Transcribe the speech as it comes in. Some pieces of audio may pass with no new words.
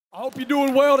I hope you're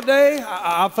doing well today.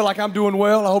 I feel like I'm doing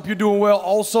well. I hope you're doing well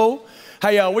also.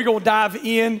 Hey, we're going to dive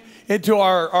into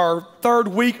our third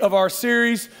week of our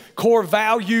series, Core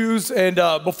Values. And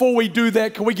before we do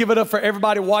that, can we give it up for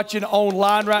everybody watching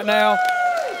online right now?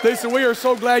 Listen, we are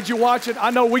so glad you're watching.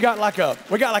 I know we got like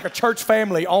a church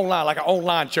family online, like an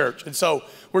online church. And so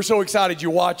we're so excited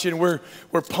you're watching. We're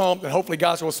pumped, and hopefully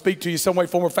God will speak to you some way,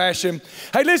 form, or fashion.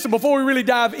 Hey, listen, before we really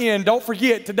dive in, don't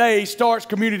forget today starts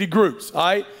community groups, all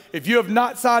right? If you have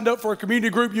not signed up for a community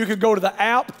group, you can go to the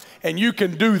app and you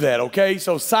can do that, okay?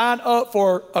 So sign up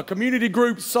for a community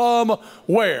group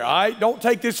somewhere, all right? Don't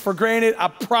take this for granted. I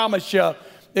promise you,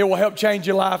 it will help change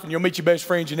your life, and you'll meet your best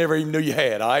friends you never even knew you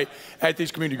had, all right, at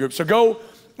these community groups. So go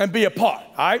and be a part,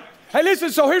 all right? Hey,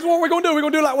 listen, so here's what we're going to do. We're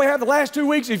going to do like we have the last 2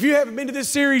 weeks. If you haven't been to this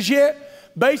series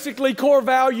yet, basically core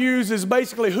values is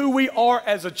basically who we are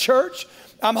as a church.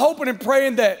 I'm hoping and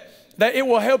praying that it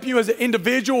will help you as an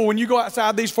individual when you go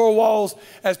outside these four walls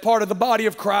as part of the body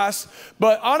of Christ.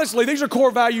 But honestly, these are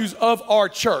core values of our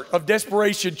church, of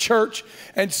Desperation Church.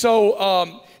 And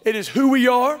so it is who we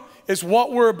are. It's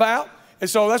what we're about. And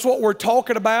so that's what we're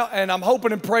talking about, and I'm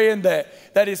hoping and praying that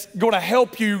it's going to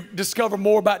help you discover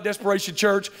more about Desperation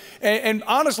Church. And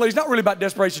honestly, it's not really about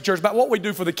Desperation Church, it's about what we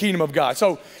do for the kingdom of God.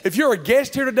 So if you're a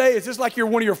guest here today, it's just like you're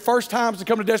one of your first times to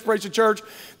come to Desperation Church,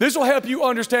 this will help you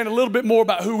understand a little bit more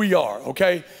about who we are,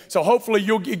 okay? So hopefully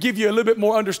you'll give you a little bit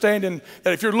more understanding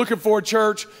that if you're looking for a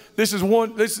church, this is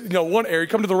one area.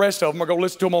 Come to the rest of them or go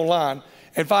listen to them online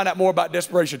and find out more about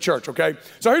Desperation Church, okay?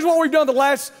 So here's what we've done the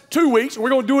last 2 weeks. We're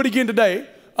going to do it again today.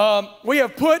 We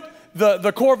have put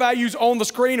the core values on the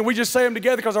screen, and we just say them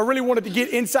together because I really wanted to get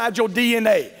inside your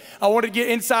DNA. I wanted to get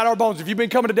inside our bones. If you've been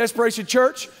coming to Desperation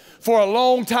Church for a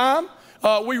long time,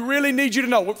 we really need you to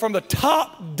know from the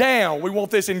top down, we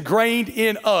want this ingrained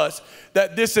in us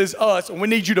that this is us, and we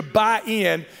need you to buy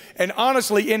in and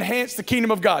honestly enhance the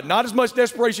kingdom of God. Not as much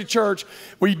Desperation Church.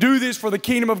 We do this for the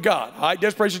kingdom of God. All right,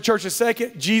 Desperation Church is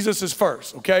second, Jesus is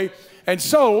first, okay? And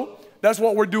so that's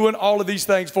what we're doing all of these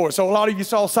things for. So a lot of you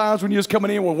saw signs when you was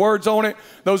coming in with words on it.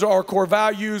 Those are our core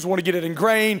values. We want to get it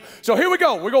ingrained. So here we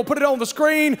go. We're going to put it on the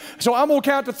screen. So I'm going to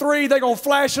count to 3. They're going to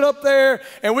flash it up there,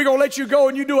 and we're going to let you go,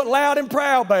 and you do it loud and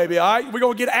proud, baby, all right? We're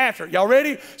going to get after it. Y'all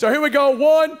ready? So here we go.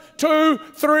 1, 2,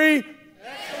 3.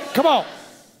 Come on.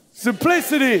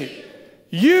 Simplicity,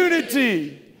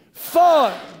 unity,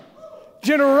 fun,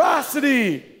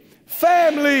 generosity,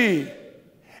 family.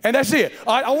 And that's it.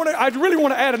 All right, I really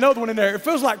want to add another one in there. It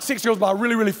feels like 6 goes by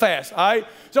really, really fast, all right?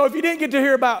 So if you didn't get to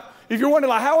hear about, if you're wondering,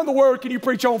 like, how in the world can you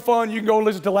preach on fun, you can go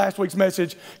listen to last week's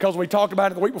message because we talked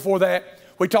about it the week before that.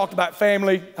 We talked about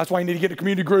family. That's why you need to get a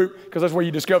community group because that's where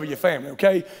you discover your family,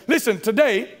 okay? Listen,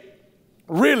 today,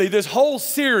 really, this whole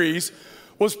series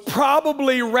was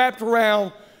probably wrapped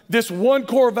around this one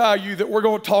core value that we're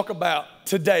going to talk about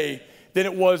today than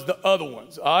it was the other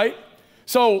ones, all right?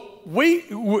 So we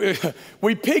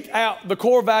picked out the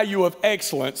core value of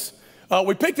excellence.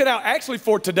 We picked it out actually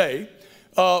for today,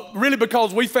 really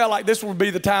because we felt like this would be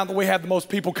the time that we have the most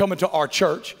people coming to our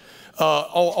church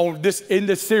in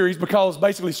this series because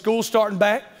basically school's starting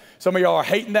back. Some of y'all are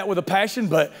hating that with a passion,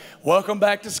 but welcome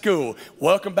back to school.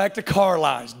 Welcome back to car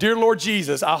lines. Dear Lord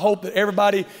Jesus, I hope that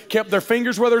everybody kept their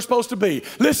fingers where they're supposed to be.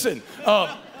 Listen,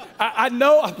 I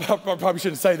know, I probably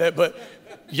shouldn't say that, but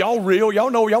y'all real,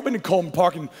 y'all know, y'all been in Coleman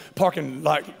parking,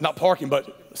 like, not parking,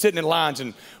 but sitting in lines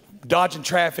and dodging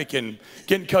traffic and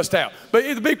getting cussed out.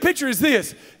 But the big picture is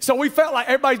this. So we felt like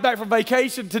everybody's back from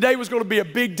vacation. Today was going to be a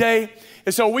big day.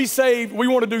 And so we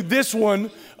want to do this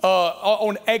one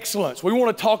on excellence. We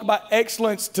want to talk about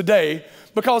excellence today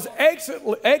because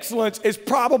excellence is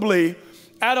probably,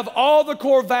 out of all the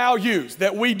core values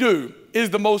that we do, is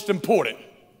the most important.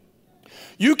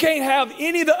 You can't have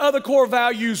any of the other core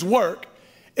values work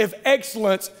if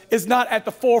excellence is not at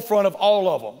the forefront of all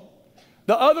of them.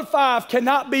 The other 5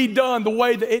 cannot be done the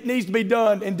way that it needs to be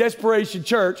done in Desperation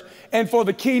Church and for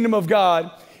the kingdom of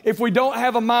God if we don't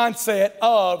have a mindset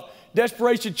of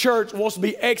Desperation Church wants to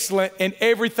be excellent in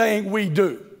everything we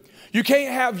do. You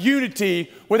can't have unity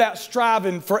without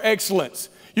striving for excellence.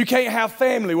 You can't have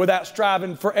family without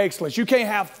striving for excellence. You can't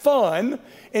have fun,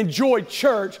 enjoy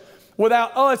church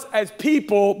without us as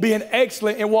people being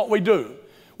excellent in what we do.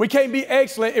 We can't be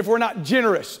excellent if we're not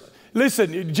generous.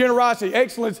 Listen, generosity,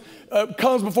 excellence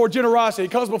comes before generosity.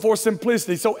 It comes before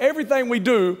simplicity. So everything we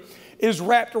do is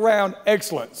wrapped around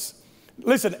excellence.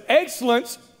 Listen,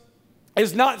 excellence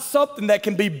is not something that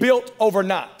can be built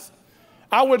overnight.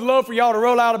 I would love for y'all to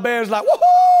roll out of bed and like,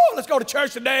 woohoo, let's go to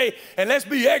church today and let's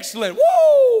be excellent.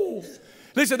 Woo!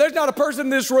 Listen, there's not a person in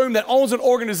this room that owns an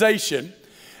organization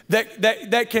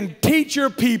that can teach your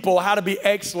people how to be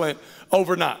excellent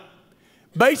overnight.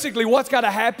 Basically, what's got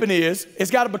to happen is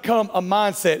it's got to become a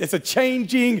mindset. It's a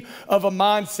changing of a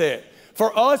mindset.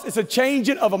 For us, it's a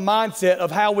changing of a mindset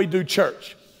of how we do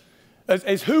church.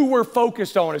 It's who we're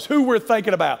focused on. It's who we're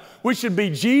thinking about. We should be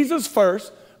Jesus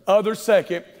first, others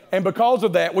second, and because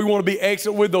of that, we want to be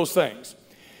excellent with those things.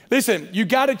 Listen, you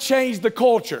got to change the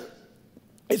culture.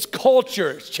 It's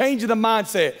culture. It's changing the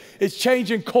mindset. It's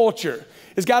changing culture.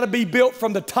 It's got to be built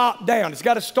from the top down. It's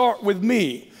got to start with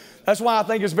me. That's why I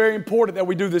think it's very important that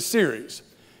we do this series.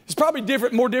 It's probably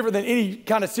more different than any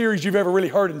kind of series you've ever really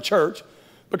heard in church,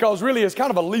 because really it's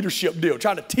kind of a leadership deal,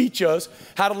 trying to teach us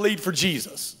how to lead for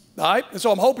Jesus. All right? And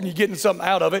so I'm hoping you're getting something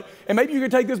out of it, and maybe you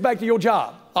can take this back to your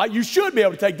job. All right? You should be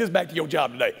able to take this back to your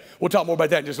job today. We'll talk more about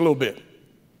that in just a little bit.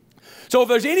 So if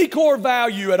there's any core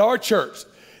value at our church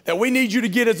that we need you to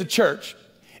get as a church,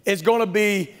 it's going to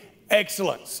be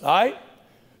excellence. All right?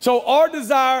 So our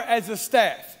desire as a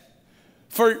staff,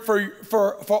 for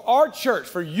our church,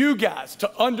 for you guys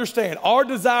to understand, our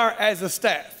desire as a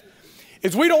staff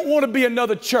is we don't want to be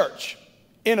another church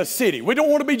in a city. We don't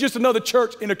want to be just another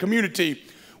church in a community.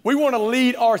 We want to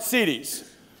lead our cities.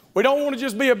 We don't want to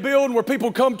just be a building where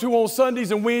people come to on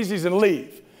Sundays and Wednesdays and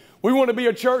leave. We want to be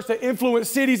a church that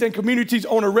influences cities and communities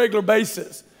on a regular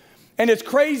basis. And as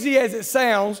crazy as it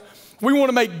sounds, we want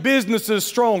to make businesses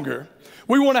stronger.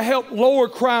 We want to help lower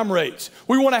crime rates.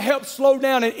 We want to help slow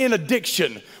down in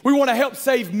addiction. We want to help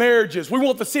save marriages. We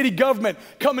want the city government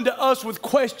coming to us with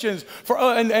questions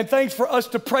and things for us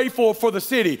to pray for the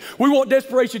city. We want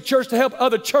Desperation Church to help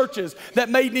other churches that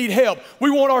may need help.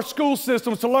 We want our school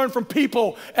systems to learn from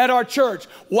people at our church.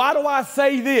 Why do I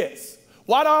say this?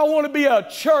 Why do I want to be a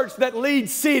church that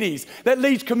leads cities, that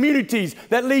leads communities,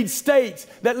 that leads states,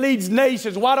 that leads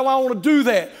nations? Why do I want to do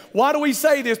that? Why do we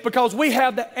say this? Because we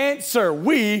have the answer.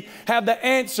 We have the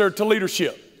answer to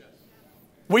leadership.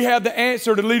 We have the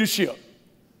answer to leadership.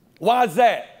 Why is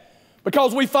that?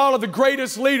 Because we follow the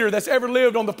greatest leader that's ever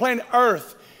lived on the planet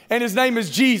Earth, and his name is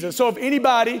Jesus. So if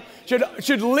anybody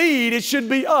should lead, it should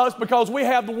be us, because we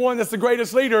have the one that's the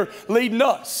greatest leader leading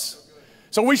us.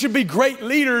 So we should be great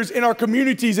leaders in our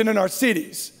communities and in our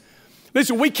cities.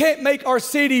 Listen, we can't make our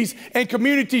cities and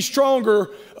communities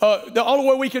stronger. The only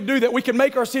way we can do that, we can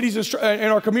make our cities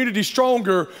and our communities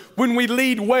stronger when we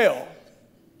lead well.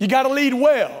 You got to lead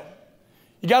well.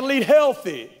 You got to lead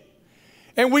healthy.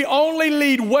 And we only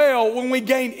lead well when we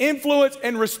gain influence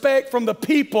and respect from the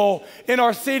people in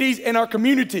our cities and our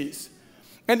communities.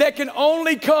 And that can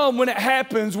only come when it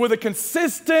happens with a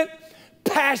consistent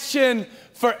passion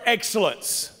for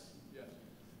excellence.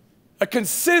 A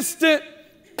consistent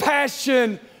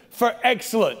passion for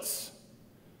excellence.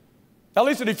 Now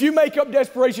listen, if you make up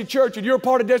Desperation Church and you're a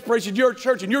part of Desperation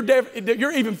Church and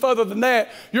you're even further than that,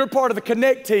 you're part of the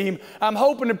Connect team, I'm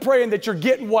hoping and praying that you're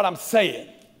getting what I'm saying.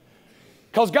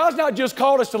 Because God's not just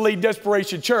called us to lead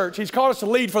Desperation Church. He's called us to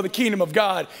lead for the kingdom of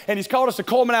God. And He's called us to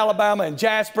Coleman, Alabama, and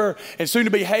Jasper, and soon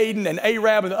to be Hayden and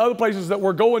Arab and the other places that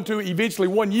we're going to eventually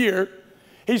one year.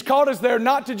 He's called us there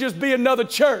not to just be another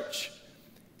church.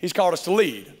 He's called us to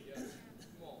lead.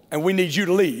 And we need you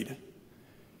to lead.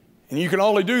 And you can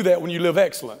only do that when you live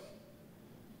excellent.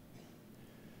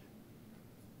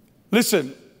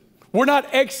 Listen, we're not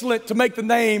excellent to make a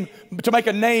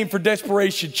name for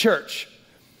Desperation Church.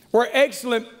 We're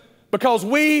excellent because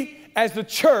we, as the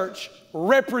church,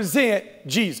 represent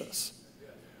Jesus.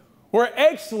 We're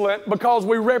excellent because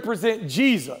we represent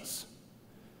Jesus.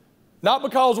 Not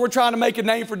because we're trying to make a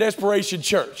name for Desperation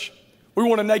Church. We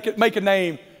want to make a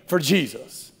name for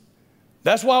Jesus.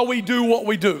 That's why we do what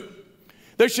we do.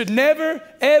 There should never,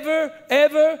 ever,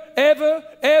 ever, ever,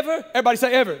 ever, everybody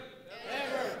say ever,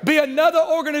 be another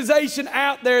organization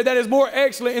out there that is more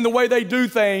excellent in the way they do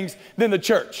things than the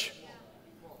church.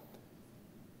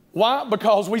 Why?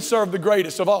 Because we serve the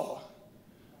greatest of all.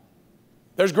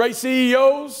 There's great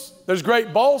CEOs, there's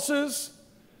great bosses,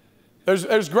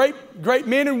 there's great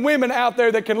men and women out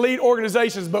there that can lead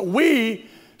organizations, but we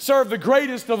serve the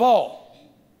greatest of all.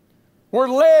 We're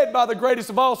led by the greatest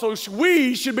of all, so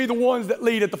we should be the ones that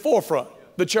lead at the forefront,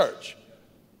 the church.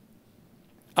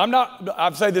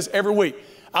 I say this every week,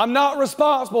 I'm not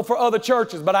responsible for other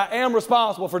churches, but I am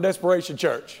responsible for Desperation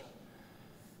Church.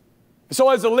 So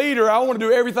as a leader, I want to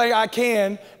do everything I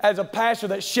can as a pastor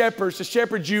that shepherds to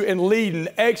shepherd you and lead in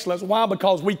excellence. Why?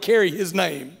 Because we carry His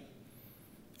name.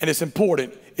 And it's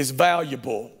important. It's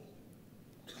valuable.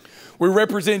 We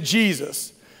represent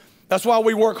Jesus. That's why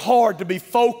we work hard to be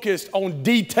focused on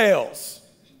details.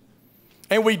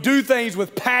 And we do things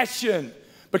with passion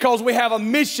because we have a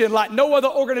mission like no other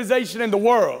organization in the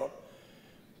world.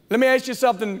 Let me ask you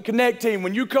something, Connect Team.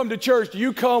 When you come to church, do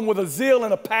you come with a zeal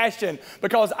and a passion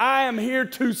because I am here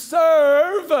to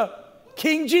serve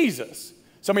King Jesus?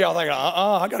 Some of y'all think,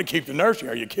 I got to keep the nursery.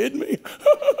 Are you kidding me?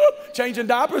 Changing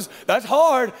diapers? That's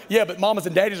hard. Yeah, but mamas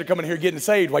and daddies are coming here getting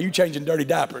saved while you changing dirty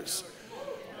diapers.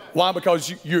 Why?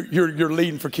 Because you're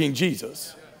leading for King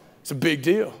Jesus. It's a big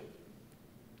deal.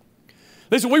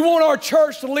 Listen, we want our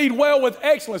church to lead well with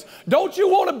excellence. Don't you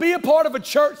want to be a part of a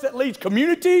church that leads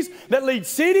communities, that leads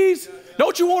cities?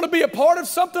 Don't you want to be a part of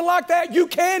something like that? You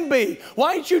can be.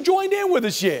 Why ain't you joined in with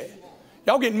us yet?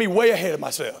 Y'all getting me way ahead of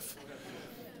myself.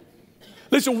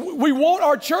 Listen, we want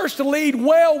our church to lead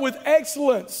well with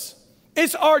excellence.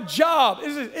 It's our job.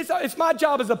 It's my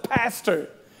job as a pastor.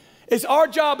 It's our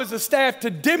job as a staff to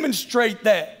demonstrate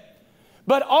that.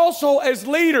 But also as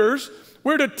leaders,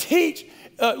 we're to teach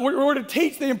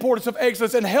the importance of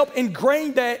excellence and help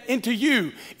ingrain that into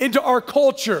you, into our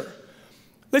culture.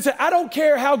 Listen, I don't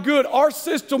care how good our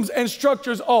systems and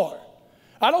structures are.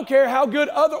 I don't care how good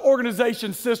other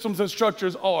organizations' systems and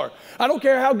structures are. I don't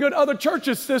care how good other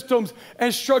churches' systems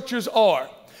and structures are.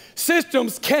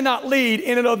 Systems cannot lead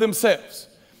in and of themselves.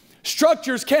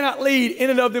 Structures cannot lead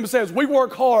in and of themselves. We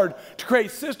work hard to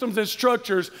create systems and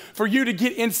structures for you to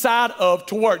get inside of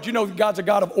to work. You know God's a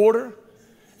God of order?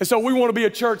 And so we want to be a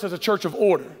church that's a church of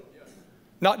order,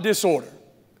 not disorder,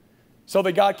 so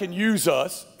that God can use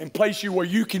us and place you where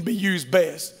you can be used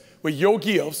best with your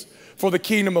gifts for the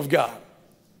kingdom of God.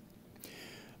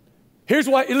 Here's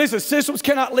why, listen, systems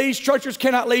cannot lead, structures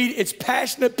cannot lead. It's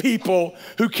passionate people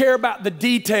who care about the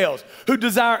details, who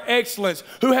desire excellence,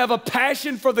 who have a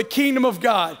passion for the kingdom of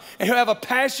God, and who have a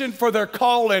passion for their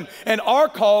calling and our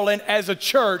calling as a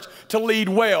church to lead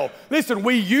well. Listen,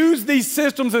 we use these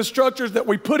systems and structures that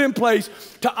we put in place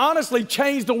to honestly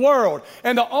change the world.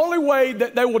 And the only way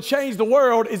that they will change the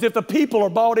world is if the people are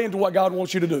bought into what God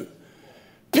wants you to do.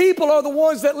 People are the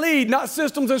ones that lead, not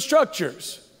systems and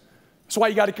structures. That's why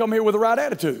you got to come here with the right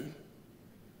attitude.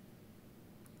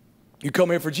 You come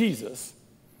here for Jesus.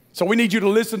 So we need you to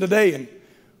listen today, and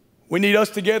we need us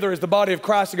together as the body of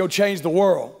Christ to go change the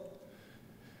world.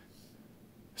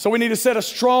 So we need to set a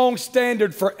strong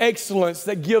standard for excellence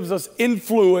that gives us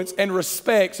influence and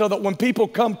respect so that when people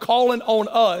come calling on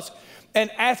us and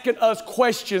asking us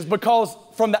questions, because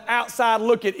from the outside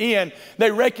looking in, they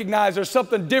recognize there's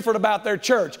something different about their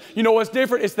church. You know what's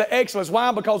different? It's the excellence.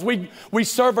 Why? Because we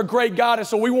serve a great God, and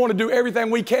so we want to do everything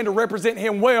we can to represent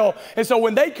Him well. And so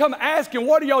when they come asking,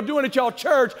 what are y'all doing at y'all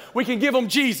church? We can give them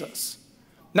Jesus,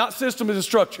 not systems and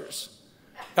structures.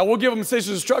 Now, we'll give them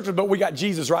systems and structures, but we got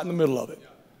Jesus right in the middle of it.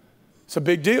 It's a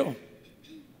big deal.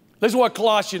 Listen to what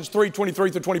Colossians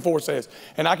 3:23-24 says,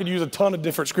 and I could use a ton of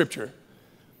different scripture.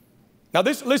 Now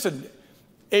listen,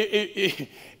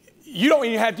 you don't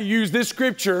even have to use this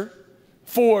scripture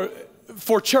for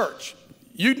church.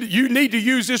 You need to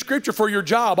use this scripture for your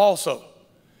job also.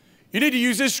 You need to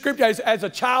use this scripture as a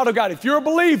child of God. If you're a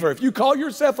believer, if you call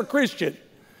yourself a Christian,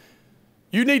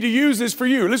 you need to use this for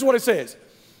you. Listen to what it says.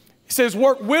 It says,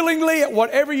 work willingly at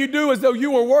whatever you do as though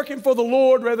you were working for the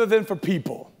Lord rather than for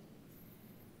people.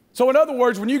 So in other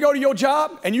words, when you go to your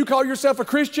job and you call yourself a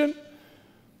Christian,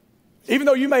 even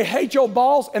though you may hate your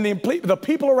boss and the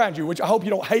people around you, which I hope you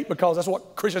don't hate because that's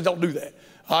what Christians don't do that,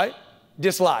 all right?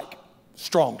 Dislike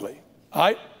strongly, all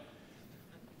right?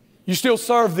 You still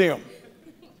serve them.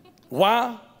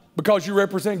 Why? Because you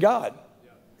represent God.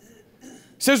 It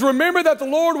says, remember that the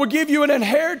Lord will give you an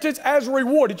inheritance as a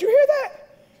reward. Did you hear that?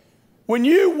 When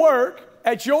you work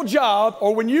at your job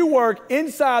or when you work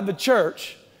inside the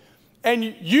church, and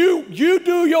you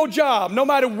do your job, no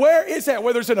matter where it's at,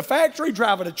 whether it's in a factory,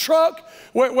 driving a truck,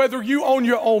 whether you own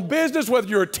your own business, whether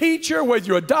you're a teacher, whether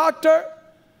you're a doctor,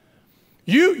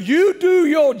 you do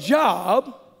your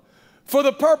job for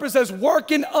the purpose as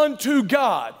working unto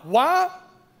God. Why?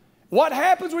 What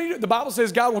happens when you do? The Bible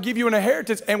says God will give you an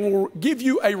inheritance and will give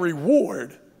you a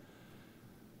reward.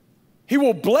 He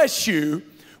will bless you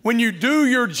when you do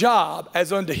your job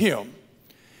as unto Him.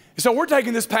 So we're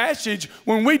taking this passage,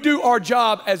 when we do our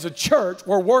job as a church,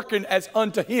 we're working as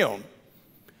unto Him.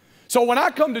 So when I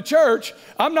come to church,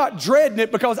 I'm not dreading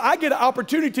it because I get an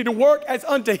opportunity to work as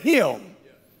unto Him.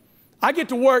 I get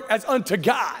to work as unto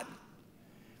God.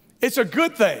 It's a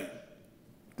good thing.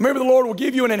 Remember, the Lord will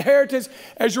give you an inheritance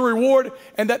as your reward,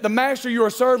 and that the master you are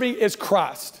serving is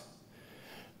Christ.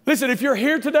 Listen, if you're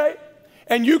here today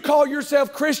and you call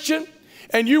yourself Christian,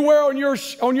 and you wear on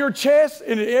your chest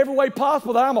in every way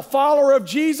possible that I'm a follower of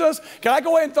Jesus, can I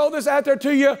go ahead and throw this out there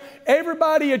to you?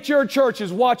 Everybody at your church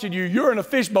is watching you. You're in a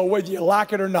fishbowl whether you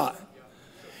like it or not.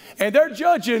 And they're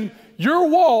judging your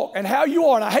walk and how you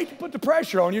are, and I hate to put the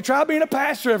pressure on you, try being a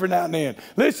pastor every now and then.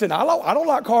 Listen, I don't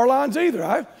like car lines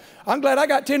either. I'm glad I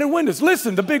got tinted windows.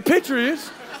 Listen, the big picture is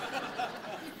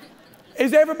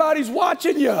everybody's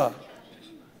watching you.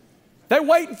 They're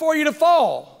waiting for you to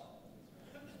fall.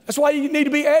 That's why you need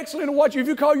to be excellent and watch you. If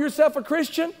you call yourself a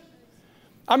Christian,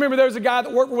 I remember there was a guy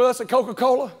that worked with us at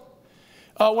Coca-Cola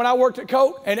when I worked at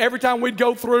Coke, and every time we'd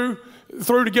go through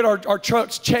to get our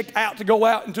trucks checked out to go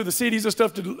out into the cities and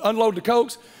stuff to unload the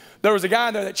Cokes, there was a guy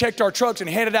in there that checked our trucks and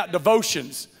handed out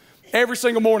devotions every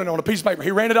single morning on a piece of paper.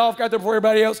 He ran it off, got there before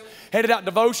everybody else, handed out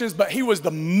devotions, but he was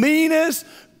the meanest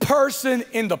person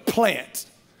in the plant.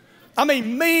 I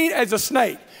mean, mean as a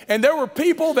snake. And there were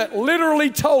people that literally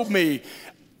told me,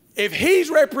 if he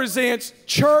represents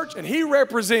church and he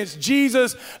represents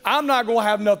Jesus, I'm not going to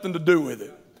have nothing to do with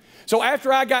it. So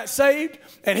after I got saved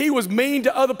and he was mean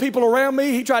to other people around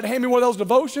me, he tried to hand me one of those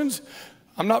devotions.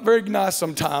 I'm not very nice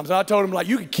sometimes. And I told him, like,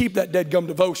 you can keep that dead-gum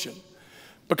devotion.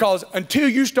 Because until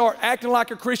you start acting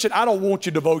like a Christian, I don't want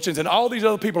your devotions. And all these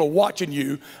other people are watching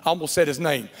you. I almost said his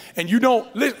name. And you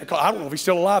don't listen. I don't know if he's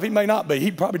still alive. He may not be.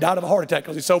 He probably died of a heart attack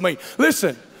because he's so mean.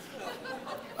 Listen.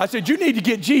 I said, you need to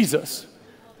get Jesus.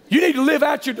 You need to live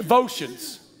out your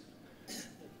devotions.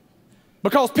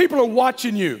 Because people are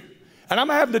watching you. And I'm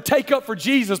having to take up for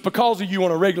Jesus because of you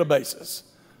on a regular basis.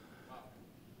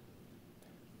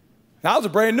 Now, I was a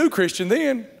brand new Christian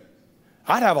then.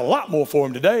 I'd have a lot more for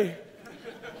him today.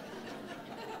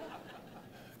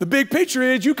 The big picture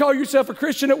is you call yourself a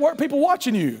Christian at work, people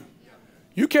watching you.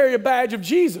 You carry a badge of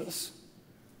Jesus.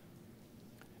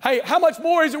 Hey, how much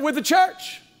more is it with the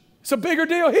church? It's a bigger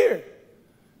deal here.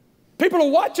 People are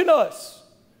watching us.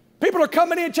 People are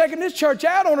coming in, checking this church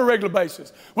out on a regular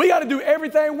basis. We got to do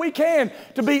everything we can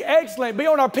to be excellent, be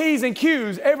on our P's and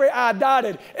Q's, every I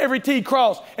dotted, every T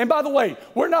crossed. And by the way,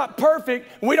 we're not perfect.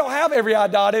 We don't have every I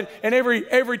dotted and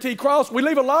every T crossed. We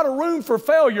leave a lot of room for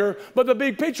failure, but the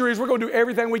big picture is we're going to do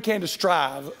everything we can to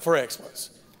strive for excellence.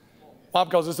 Why?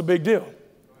 Because it's a big deal.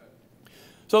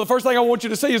 So the first thing I want you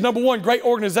to see is, number one, great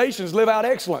organizations live out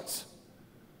excellence.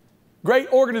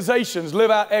 Great organizations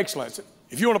live out excellence.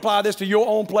 If you want to apply this to your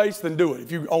own place, then do it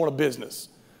if you own a business.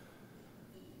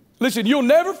 Listen, you'll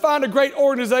never find a great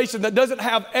organization that doesn't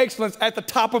have excellence at the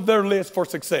top of their list for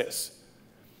success.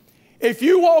 If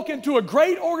you walk into a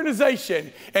great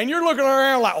organization and you're looking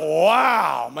around like,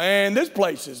 wow, man, this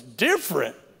place is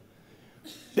different.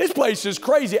 This place is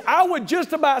crazy. I would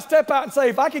just about step out and say,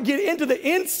 if I could get into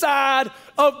the inside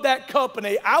of that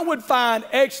company, I would find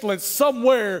excellence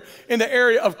somewhere in the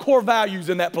area of core values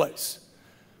in that place.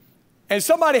 And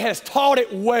somebody has taught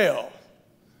it well.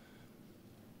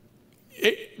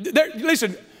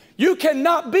 Listen, you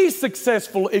cannot be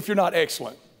successful if you're not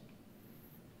excellent.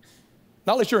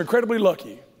 Not unless you're incredibly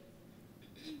lucky.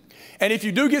 And if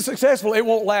you do get successful, it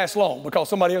won't last long because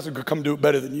somebody else will come do it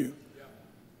better than you.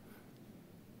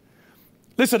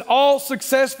 Listen, all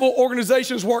successful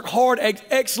organizations work hard at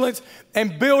excellence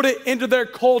and build it into their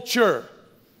culture.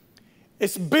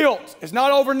 It's built. It's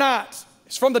not overnight.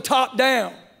 It's from the top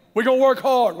down. We're going to work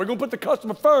hard. We're going to put the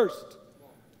customer first.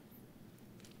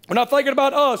 We're not thinking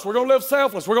about us. We're going to live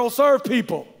selfless. We're going to serve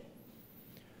people.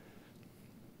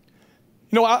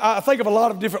 You know, I think of a lot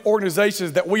of different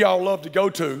organizations that we all love to go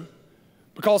to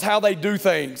because how they do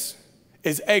things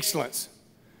is excellence.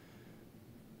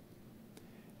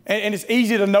 And it's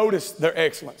easy to notice their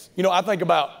excellence. You know, I think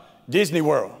about Disney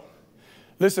World.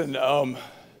 Listen,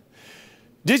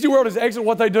 Disney World is excellent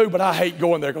what they do, but I hate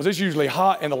going there because it's usually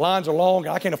hot and the lines are long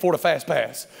and I can't afford a fast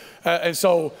pass. And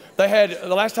so they had,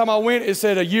 the last time I went, it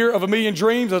said a year of a million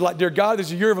dreams. I was like, dear God, this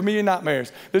is a year of a million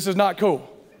nightmares. This is not cool.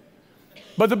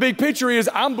 But the big picture is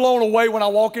I'm blown away when I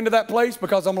walk into that place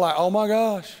because I'm like, oh my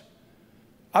gosh,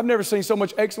 I've never seen so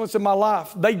much excellence in my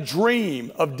life. They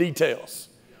dream of details.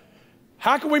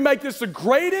 How can we make this the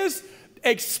greatest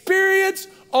experience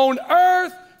on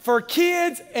earth for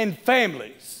kids and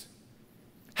families?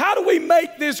 How do we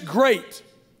make this great?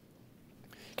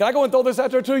 Can I go and throw this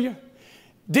out there to you?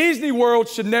 Disney World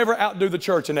should never outdo the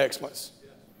church in excellence.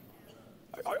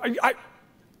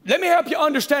 Let me help you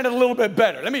understand it a little bit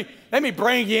better. Let me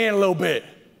bring you in a little bit.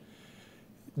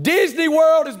 Disney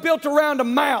World is built around a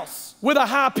mouse with a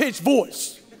high-pitched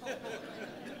voice.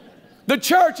 The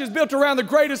church is built around the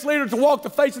greatest leader to walk the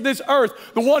face of this earth,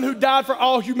 the one who died for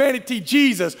all humanity,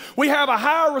 Jesus. We have a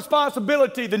higher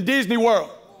responsibility than Disney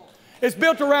World. It's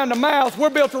built around the mouse. We're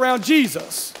built around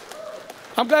Jesus.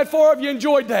 I'm glad 4 of you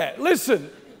enjoyed that. Listen,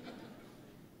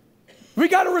 we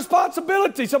got a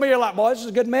responsibility. Some of you are like, boy, this is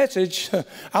a good message.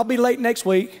 I'll be late next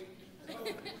week.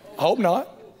 I hope not.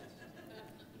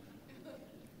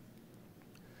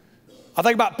 I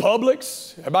think about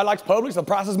Publix. Everybody likes Publix. The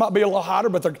prices might be a little hotter,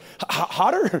 but they're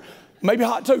hotter, maybe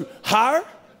hot too, higher.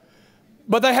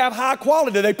 But they have high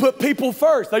quality. They put people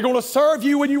first. They're going to serve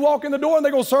you when you walk in the door, and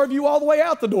they're going to serve you all the way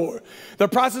out the door. The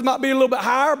prices might be a little bit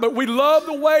higher, but we love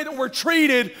the way that we're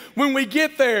treated when we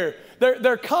get there.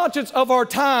 They're conscious of our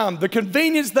time. The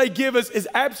convenience they give us is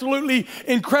absolutely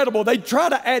incredible. They try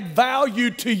to add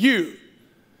value to you.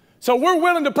 So we're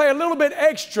willing to pay a little bit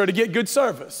extra to get good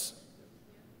service.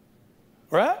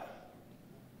 Right?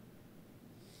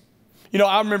 You know,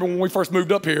 I remember when we first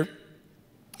moved up here,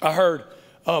 I heard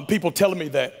people telling me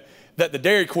that the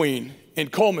Dairy Queen in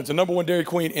Coleman's the #1 Dairy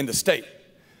Queen in the state.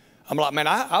 I'm like, man,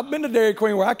 I've been to Dairy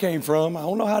Queen where I came from. I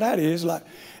don't know how that is. Like,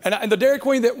 and the Dairy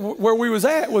Queen where we was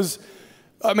at was,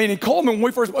 I mean, in Coleman when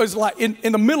we first was like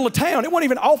in the middle of town. It wasn't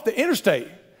even off the interstate.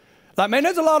 Like, man,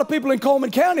 there's a lot of people in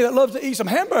Coleman County that loves to eat some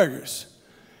hamburgers.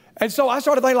 And so I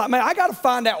started thinking, like, man, I got to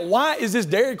find out why is this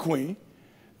Dairy Queen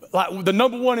like the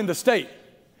 #1 in the state.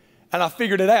 And I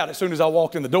figured it out as soon as I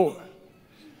walked in the door.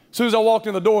 As soon as I walked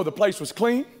in the door, the place was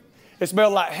clean. It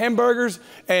smelled like hamburgers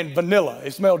and vanilla.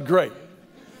 It smelled great.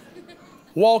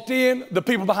 Walked in, the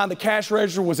people behind the cash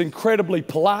register was incredibly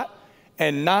polite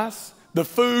and nice. The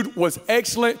food was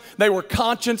excellent. They were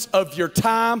conscious of your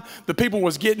time. The people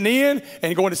was getting in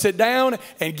and going to sit down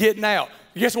and getting out.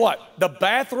 Guess what? The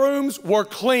bathrooms were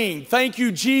clean. Thank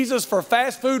you, Jesus, for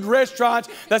fast food restaurants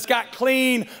that's got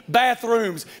clean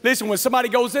bathrooms. Listen, when somebody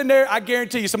goes in there, I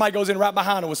guarantee you somebody goes in right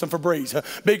behind them with some Febreze.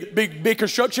 Big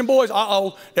construction boys.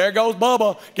 Uh-oh, there goes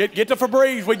Bubba. Get the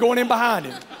Febreze. We're going in behind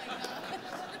him.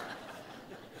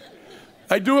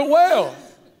 They do it well.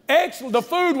 Excellent. The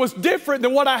food was different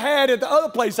than what I had at the other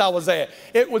place I was at.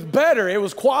 It was better. It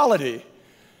was quality.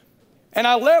 And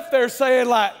I left there saying,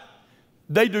 like,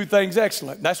 they do things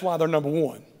excellent. That's why they're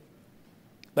 #1.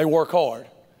 They work hard.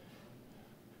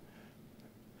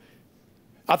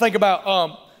 I think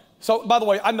about, so by the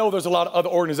way, I know there's a lot of other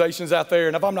organizations out there,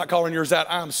 and if I'm not calling yours out,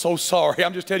 I'm so sorry.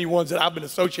 I'm just telling you ones that I've been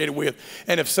associated with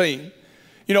and have seen.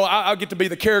 You know, I get to be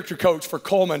the character coach for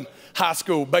Coleman High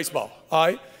School baseball, all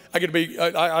right? I get to be,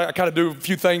 I kind of do a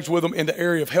few things with them in the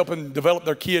area of helping develop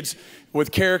their kids with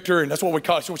character, and that's what we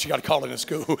call it. That's what you got to call it in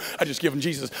school. I just give them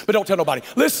Jesus, but don't tell nobody.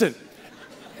 Listen.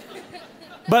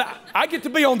 But I get to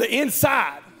be on the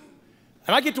inside,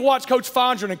 and I get to watch Coach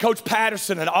Fondren and Coach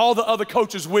Patterson and all the other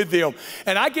coaches with them,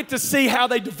 and I get to see how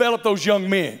they develop those young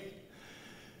men.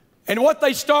 And what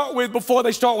they start with before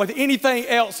they start with anything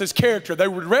else is character. They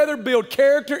would rather build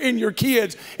character in your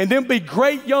kids and then be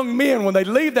great young men when they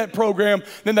leave that program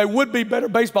than they would be better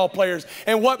baseball players.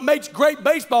 And what makes great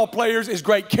baseball players is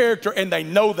great character, and they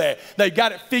know that. They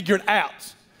got it figured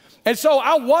out. And so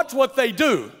I watch what they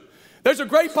do. There's a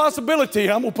great possibility,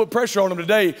 and I'm going to put pressure on them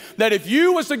today, that if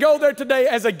you was to go there today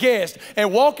as a guest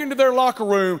and walk into their locker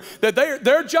room, that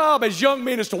their job as young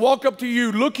men is to walk up to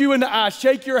you, look you in the eye,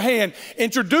 shake your hand,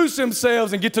 introduce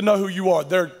themselves, and get to know who you are.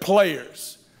 They're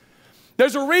players.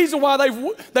 There's a reason why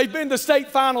they've been to state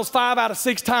finals 5 out of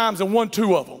 6 times and won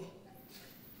 2 of them.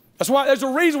 That's why there's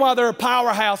a reason why they're a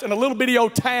powerhouse in a little bitty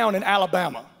old town in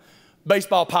Alabama,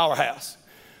 baseball powerhouse.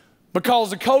 Because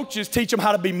the coaches teach them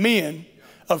how to be men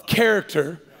of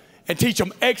character and teach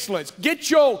them excellence.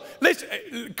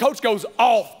 Listen, coach goes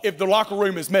off if the locker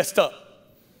room is messed up.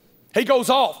 He goes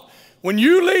off. When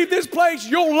you leave this place,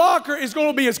 your locker is going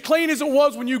to be as clean as it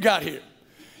was when you got here.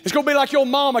 It's going to be like your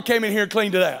mama came in here and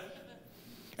cleaned it out.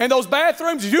 And those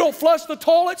bathrooms, if you don't flush the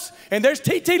toilets and there's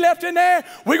TT left in there,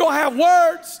 we're going to have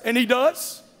words. And he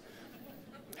does.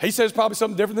 He says probably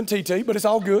something different than TT, but it's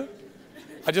all good.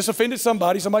 I just offended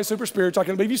somebody super spiritual. I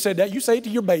can't believe you said that. You say it to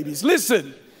your babies.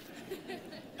 Listen.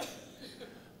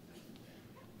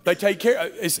 They take care.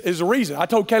 Is a reason. I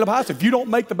told Caleb Heis, if you don't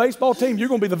make the baseball team, you're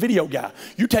going to be the video guy.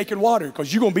 You taking water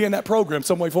because you're going to be in that program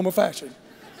some way, form, or fashion.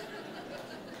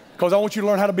 Because I want you to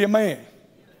learn how to be a man.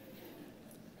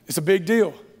 It's a big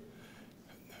deal.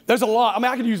 There's a lot. I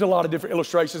mean, I could use a lot of different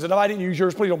illustrations, and if I didn't use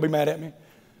yours, please don't be mad at me.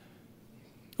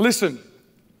 Listen.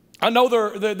 I know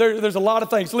there's a lot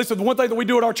of things. Listen, the one thing that we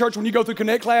do at our church when you go through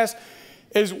Connect class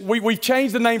is we've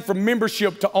changed the name from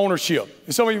membership to ownership.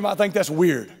 And some of you might think that's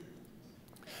weird.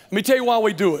 Let me tell you why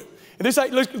we do it. And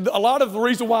a lot of the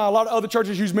reason why a lot of other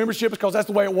churches use membership is because that's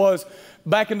the way it was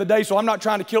back in the day. So I'm not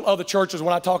trying to kill other churches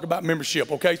when I talk about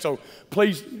membership, okay? So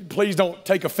please don't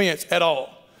take offense at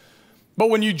all. But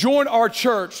when you join our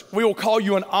church, we will call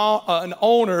you an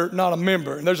owner, not a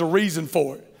member. And there's a reason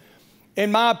for it. In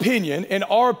my opinion, in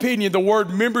our opinion, the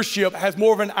word membership has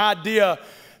more of an idea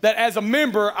that as a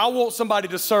member, I want somebody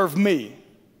to serve me.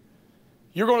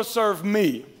 You're going to serve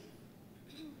me.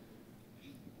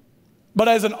 But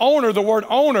as an owner, the word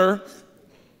owner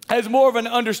has more of an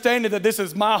understanding that this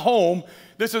is my home,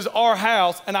 this is our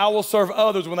house, and I will serve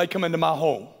others when they come into my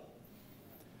home.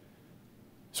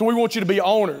 So we want you to be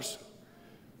owners.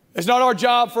 It's not our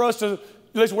job for us to,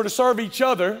 listen, we're to serve each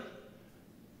other,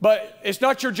 but it's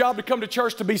not your job to come to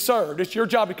church to be served. It's your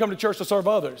job to come to church to serve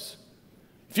others.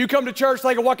 If you come to church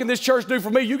thinking, what can this church do for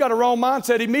me? You got a wrong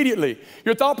mindset immediately.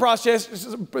 Your thought process,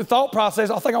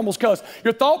 I think I almost cussed.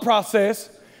 Your thought process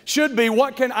should be,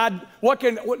 not what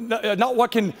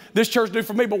can this church do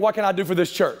for me, but what can I do for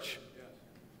this church?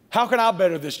 How can I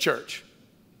better this church?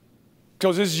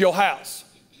 Because this is your house.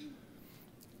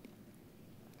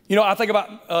 You know, I think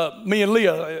about me and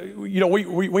Leah. You know,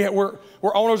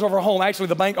 we're owners of our home. Actually,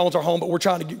 the bank owns our home, but we're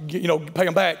trying to pay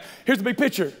them back. Here's the big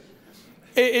picture.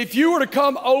 If you were to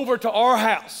come over to our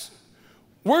house,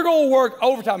 we're going to work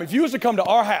overtime. If you was to come to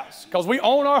our house, because we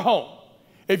own our home,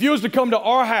 if you was to come to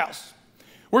our house,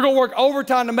 we're going to work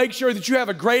overtime to make sure that you have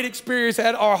a great experience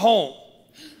at our home.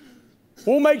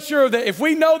 We'll make sure that if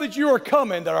we know that you are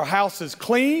coming, that our house is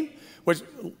clean, which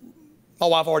my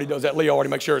wife already does that. Leah already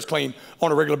makes sure it's clean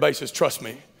on a regular basis, trust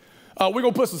me. We're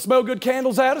going to put some smell good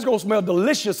candles out. It's going to smell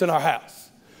delicious in our house.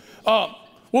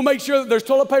 We'll make sure that there's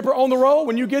toilet paper on the roll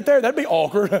when you get there. That'd be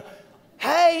awkward.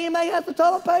 Hey, you may have the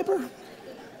toilet paper.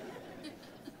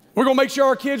 We're going to make sure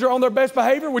our kids are on their best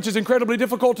behavior, which is incredibly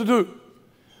difficult to do.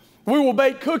 We will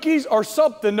bake cookies or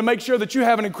something to make sure that you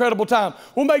have an incredible time.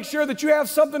 We'll make sure that you have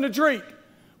something to drink.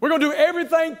 We're going to do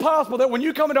everything possible that when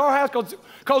you come into our house,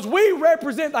 because we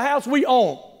represent the house we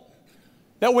own,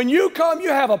 that when you come, you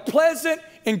have a pleasant,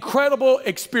 incredible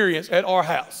experience at our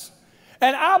house.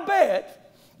 And I bet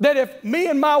that if me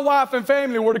and my wife and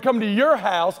family were to come to your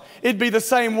house, it'd be the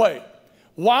same way.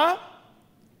 Why?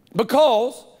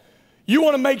 Because you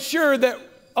want to make sure that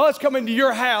us coming to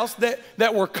your house, that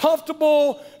we're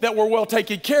comfortable, that we're well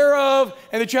taken care of,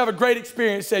 and that you have a great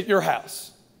experience at your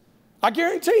house. I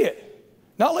guarantee it.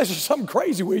 Not unless there's something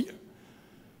crazy with you.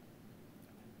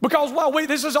 Because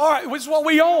this is what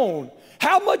we own.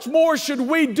 How much more should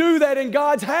we do that in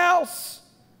God's house?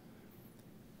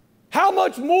 How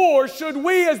much more should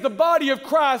we as the body of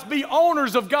Christ be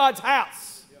owners of God's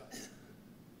house?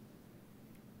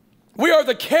 We are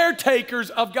the caretakers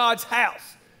of God's house.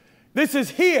 This is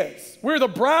His. We're the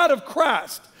bride of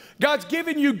Christ. God's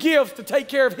given you gifts to take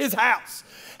care of His house.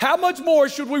 How much more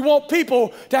should we want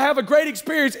people to have a great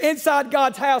experience inside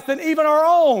God's house than even our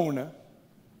own?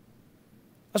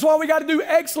 That's why we got to do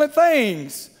excellent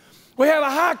things. We have a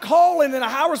high calling and a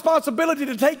high responsibility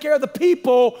to take care of the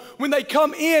people when they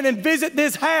come in and visit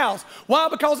this house. Why?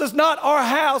 Because it's not our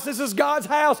house. This is God's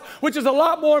house, which is a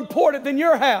lot more important than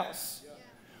your house.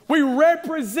 We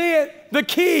represent the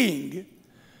King.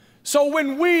 So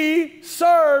when we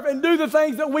serve and do the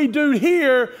things that we do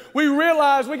here, we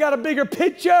realize we got a bigger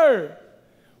picture.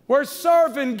 We're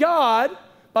serving God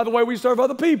by the way we serve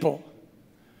other people.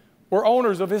 We're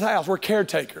owners of His house. We're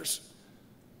caretakers.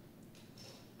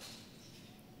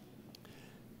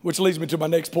 Which leads me to my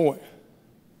next point.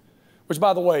 Which,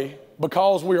 by the way,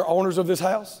 because we are owners of this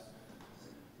house,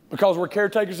 because we're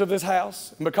caretakers of this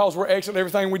house, and because we're excellent at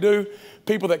everything we do,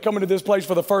 people that come into this place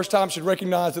for the first time should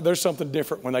recognize that there's something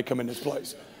different when they come in this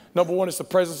place. Number one, it's the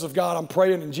presence of God. I'm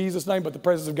praying in Jesus' name, but the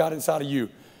presence of God inside of you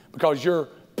because you're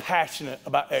passionate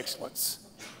about excellence.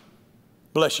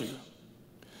 Bless you.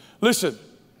 Listen,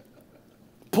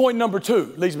 point number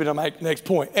 2 leads me to my next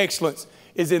point. Excellence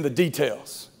is in the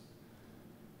details.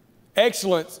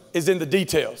 Excellence is in the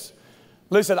details.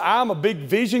 Listen, I'm a big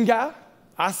vision guy.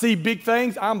 I see big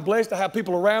things. I'm blessed to have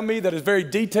people around me that is very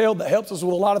detailed, that helps us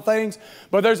with a lot of things.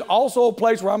 But there's also a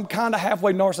place where I'm kind of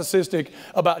halfway narcissistic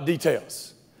about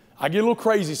details. I get a little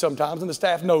crazy sometimes, and the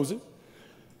staff knows it.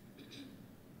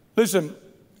 Listen,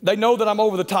 they know that I'm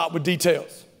over the top with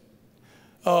details.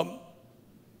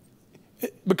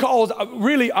 Because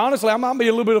really, honestly, I might be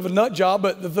a little bit of a nut job,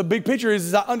 but the big picture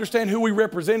is I understand who we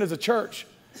represent as a church.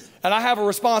 And I have a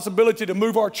responsibility to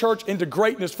move our church into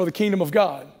greatness for the kingdom of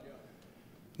God.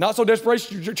 Not so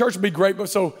desperation your church would be great, but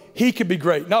so He could be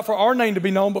great. Not for our name to be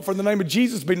known, but for the name of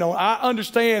Jesus to be known. I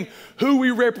understand who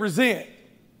we represent.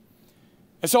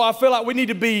 And so I feel like we need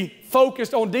to be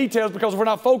focused on details, because if we're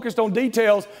not focused on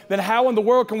details, then how in the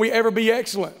world can we ever be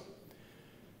excellent?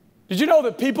 Did you know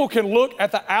that people can look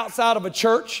at the outside of a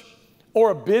church or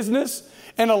a business,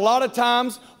 and a lot of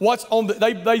times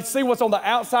they see what's on the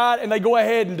outside and they go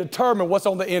ahead and determine what's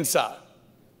on the inside?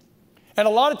 And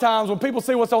a lot of times when people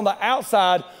see what's on the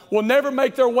outside, will never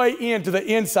make their way into the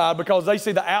inside because they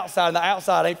see the outside, and the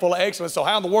outside ain't full of excellence. So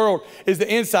how in the world is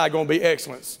the inside going to be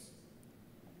excellence?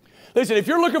 Listen, if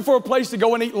you're looking for a place to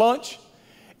go and eat lunch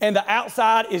and the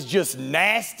outside is just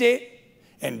nasty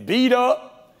and beat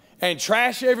up and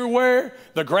trash everywhere,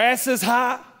 the grass is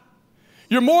high,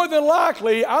 you're more than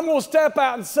likely, I'm going to step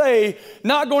out and say,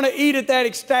 not going to eat at that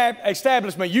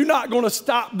establishment. You're not going to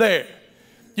stop there.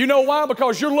 You know why?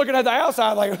 Because you're looking at the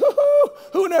outside like,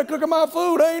 who in there cooking my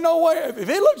food? Ain't no way. If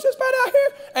it looks this bad out here,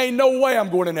 ain't no way I'm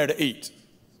going in there to eat.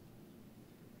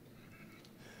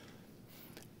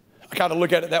 I kind of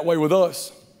look at it that way with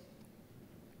us.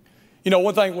 You know,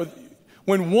 one thing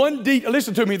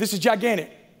listen to me, this is gigantic.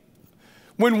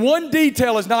 When one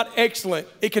detail is not excellent,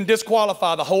 it can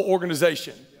disqualify the whole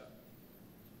organization.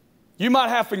 You might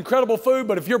have incredible food,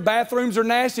 but if your bathrooms are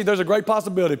nasty, there's a great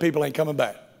possibility people ain't coming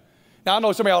back. Now, I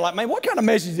know some of y'all are like, man, what kind of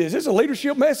message is this? Is this a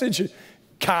leadership message?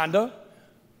 Kinda.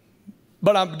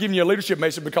 But I'm giving you a leadership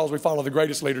message because we follow the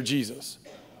greatest leader, Jesus.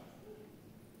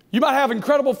 You might have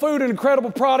incredible food and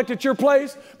incredible product at your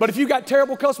place, but if you got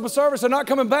terrible customer service, they're not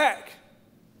coming back.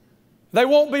 They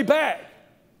won't be back.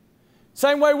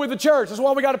 Same way with the church. That's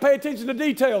why we got to pay attention to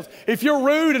details. If you're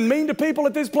rude and mean to people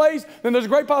at this place, then there's a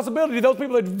great possibility those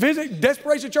people that visit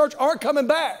Desperation Church aren't coming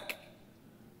back.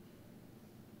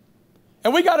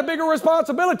 And we got a bigger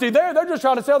responsibility there. They're just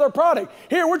trying to sell their product.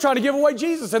 Here, we're trying to give away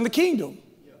Jesus and the kingdom.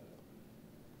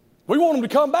 We want them to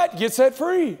come back to get set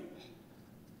free.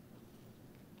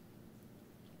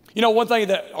 You know, one thing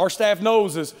that our staff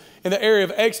knows is in the area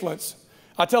of excellence,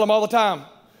 I tell them all the time,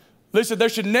 listen, there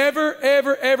should never,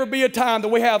 ever, ever be a time that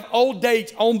we have old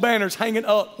dates on banners hanging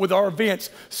up with our events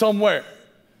somewhere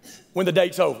when the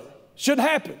date's over. Shouldn't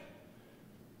happen.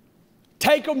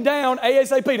 Take them down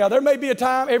ASAP. Now, there may be a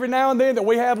time every now and then that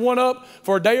we have one up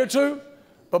for a day or two,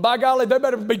 but by golly, they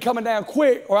better be coming down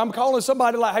quick, or I'm calling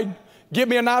somebody like, hey, get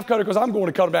me a knife cutter because I'm going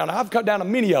to cut them down. I've cut down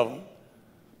many of them,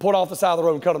 pulled off the side of the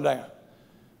road and cut them down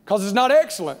because it's not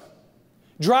excellent.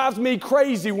 Drives me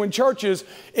crazy when churches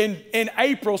in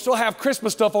April still have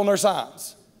Christmas stuff on their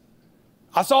signs.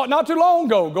 I saw it not too long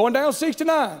ago, going down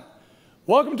 69.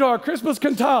 Welcome to our Christmas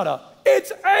cantata.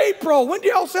 It's April. When do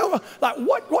y'all celebrate? Like,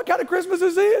 what kind of Christmas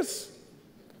is this?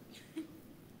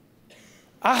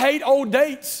 I hate old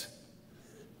dates.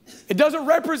 It doesn't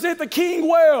represent the king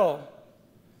well.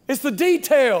 It's the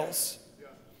details.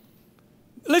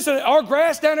 Listen, our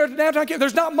grass down there at the downtown campus,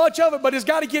 there's not much of it, but it's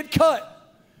got to get cut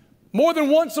more than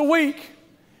once a week.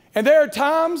 And there are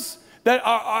times that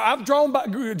I've drove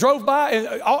by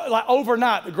and like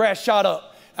overnight, the grass shot up.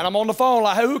 And I'm on the phone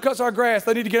like, hey, who cuts our grass?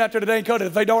 They need to get out there today and cut it.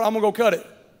 If they don't, I'm going to go cut it.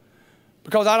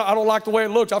 Because I don't like the way it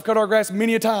looks. I've cut our grass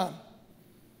many a time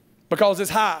because it's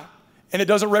high and it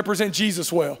doesn't represent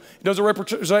Jesus well. It doesn't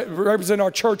represent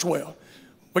our church well.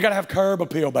 We got to have curb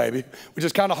appeal, baby, which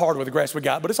is kind of hard with the grass we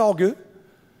got, but it's all good.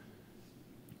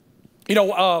 You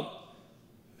know,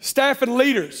 staff and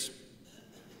leaders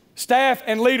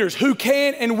who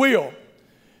can and will.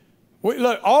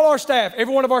 Look, all our staff,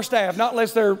 every one of our staff, not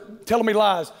unless they're telling me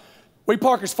lies, we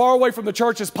park as far away from the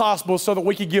church as possible so that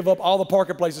we can give up all the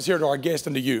parking places here to our guests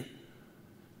and to you.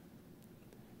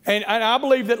 And I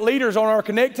believe that leaders on our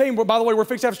Connect team, by the way, we're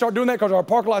fixing to have to start doing that because our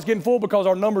parking lot's getting full because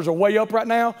our numbers are way up right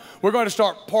now. We're going to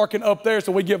start parking up there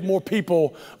so we give more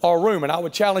people our room, and I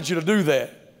would challenge you to do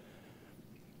that.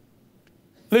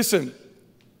 Listen,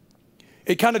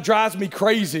 it kind of drives me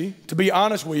crazy, to be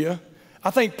honest with you. I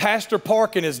think pastor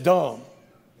parking is dumb.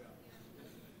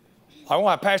 I want to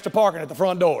have pastor parking at the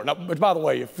front door. Now, but by the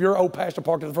way, if your old pastor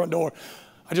parked at the front door,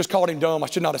 I just called him dumb. I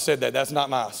should not have said that. That's not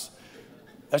nice.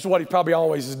 That's what he probably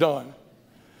always has done.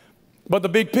 But the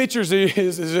big picture is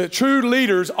that true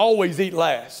leaders always eat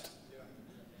last.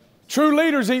 True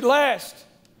leaders eat last.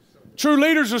 True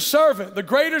leaders are servant. The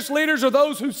greatest leaders are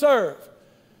those who serve.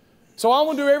 So I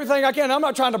want to do everything I can. I'm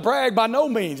not trying to brag by no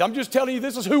means. I'm just telling you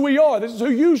this is who we are. This is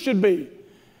who you should be.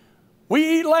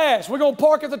 We eat last. We're going to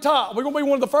park at the top. We're going to be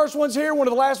one of the first ones here, one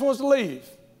of the last ones to leave.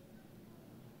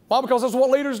 Why? Because that's what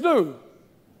leaders do.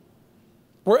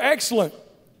 We're excellent.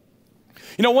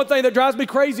 You know, one thing that drives me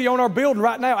crazy on our building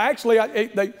right now, actually,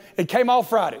 it came off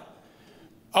Friday.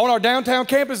 On our downtown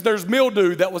campus, there's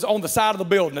mildew that was on the side of the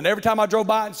building. And every time I drove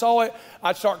by and saw it,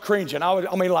 I'd start cringing. I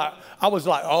was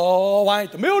like, oh, why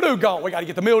ain't the mildew gone? We got to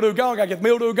get the mildew gone. Got to get the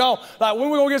mildew gone. Like, when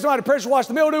we going to get somebody to pressure wash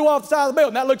the mildew off the side of the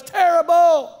building? That looks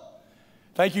terrible.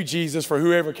 Thank you, Jesus, for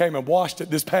whoever came and washed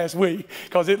it this past week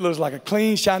because it looks like a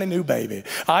clean, shiny new baby.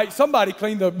 All right, somebody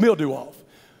cleaned the mildew off.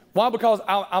 Why? Because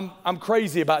I'm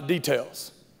crazy about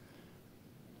details.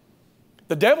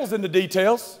 The devil's in the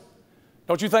details.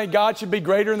 Don't you think God should be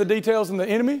greater in the details than the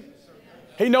enemy?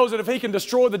 He knows that if he can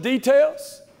destroy the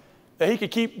details, that he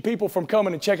could keep people from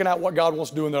coming and checking out what God wants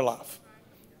to do in their life.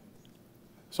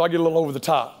 So I get a little over the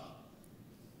top.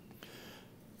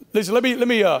 Listen, let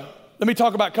me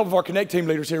talk about a couple of our Connect team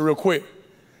leaders here real quick.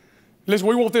 Listen,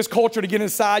 we want this culture to get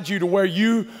inside you to where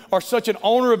you are such an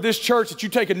owner of this church that you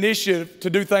take initiative to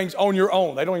do things on your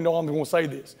own. They don't even know I'm going to say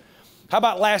this. How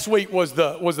about last week was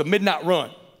the midnight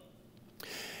run?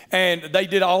 And they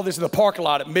did all this in the parking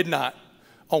lot at midnight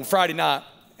on Friday night.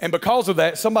 And because of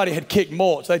that, somebody had kicked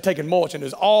mulch. They'd taken mulch, and it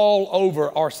was all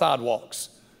over our sidewalks,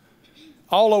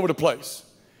 all over the place.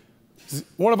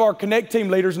 One of our Connect team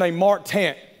leaders named Mark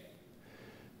Tant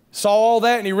saw all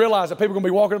that, and he realized that people were going to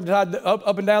be walking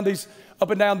up and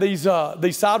down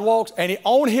these sidewalks. And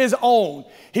on his own,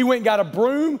 he went and got a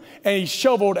broom, and he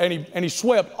shoveled and he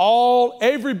swept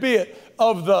every bit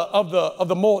of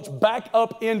the mulch back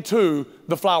up into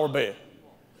the flower bed,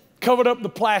 covered up the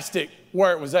plastic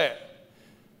where it was at.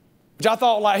 Which I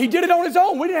thought, like, he did it on his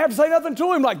own. We didn't have to say nothing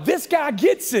to him. Like, this guy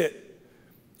gets it.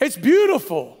 It's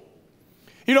beautiful.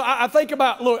 You know, I think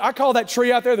about, look, I call that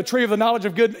tree out there the tree of the knowledge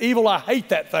of good and evil. I hate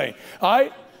that thing, all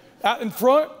right, out in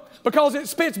front, because it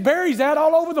spits berries out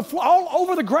all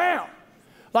over the ground.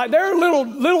 Like, they're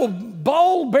little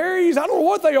ball berries. I don't know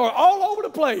what they are, all over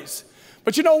the place.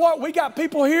 But you know what? We got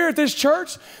people here at this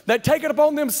church that take it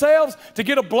upon themselves to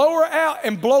get a blower out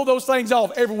and blow those things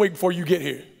off every week before you get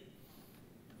here.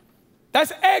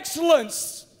 That's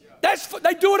excellence.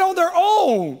 They do it on their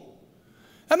own.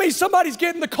 That means somebody's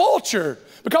getting the culture.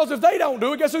 Because if they don't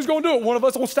do it, guess who's going to do it? One of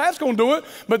us on staff's going to do it,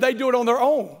 but they do it on their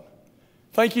own.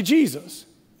 Thank you, Jesus.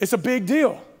 It's a big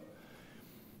deal.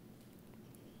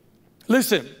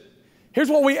 Listen, here's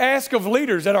what we ask of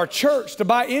leaders at our church to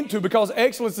buy into, because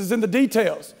excellence is in the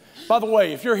details. By the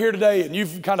way, if you're here today and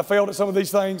you've kind of failed at some of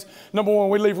these things, number one,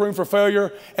 we leave room for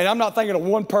failure. And I'm not thinking of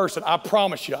one person. I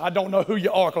promise you. I don't know who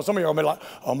you are, because some of you are going to be like,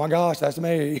 oh my gosh, that's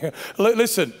me.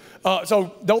 Listen,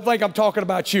 so don't think I'm talking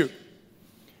about you.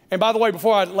 And by the way,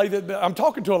 before I lay that, I'm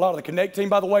talking to a lot of the Connect team,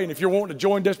 by the way, and if you're wanting to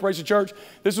join Desperation Church,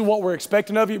 this is what we're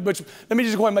expecting of you. But let me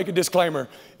just go ahead and make a disclaimer.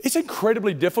 It's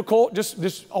incredibly difficult,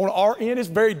 just on our end, it's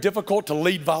very difficult to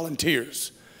lead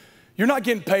volunteers. You're not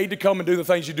getting paid to come and do the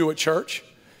things you do at church.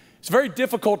 It's very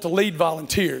difficult to lead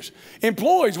volunteers.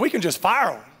 Employees, we can just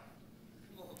fire them.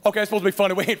 Okay, it's supposed to be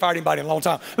funny. We ain't fired anybody in a long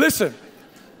time. Listen,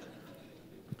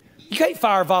 you can't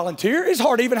fire a volunteer. It's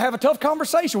hard to even have a tough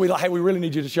conversation. We're like, hey, we really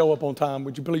need you to show up on time.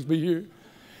 Would you please be here?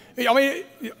 I mean,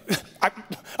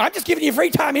 I'm just giving you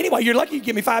free time anyway. You're lucky you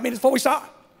give me 5 minutes before we start.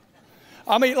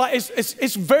 I mean, like,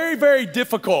 it's very, very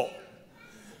difficult.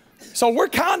 So we're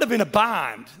kind of in a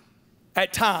bind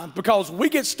at times, because we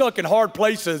get stuck in hard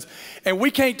places and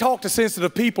we can't talk to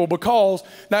sensitive people, because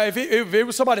now if it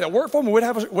was somebody that worked for me, we'd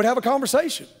have a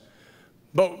conversation.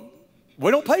 But we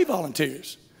don't pay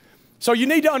volunteers. So you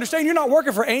need to understand, you're not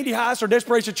working for Andy Heis or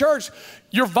Desperation Church.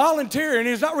 You're volunteering.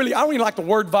 It's not really, I don't even like the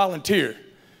word volunteer.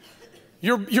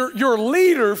 You're a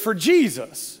leader for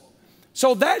Jesus.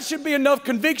 So that should be enough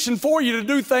conviction for you to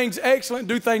do things excellent,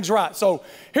 do things right. So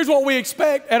here's what we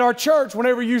expect at our church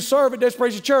whenever you serve at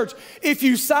Desperation Church. If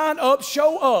you sign up,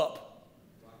 show up.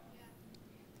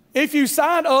 If you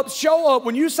sign up, show up.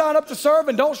 When you sign up to serve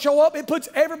and don't show up, it puts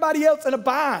everybody else in a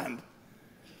bind.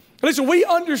 Listen, we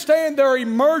understand there are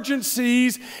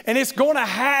emergencies and it's going to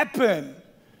happen.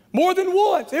 More than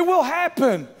once, it will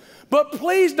happen. But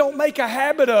please don't make a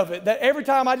habit of it that every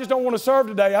time I just don't want to serve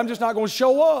today, I'm just not going to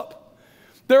show up.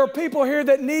 There are people here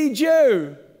that need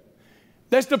you,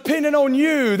 that's dependent on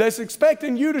you, that's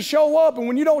expecting you to show up. And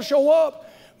when you don't show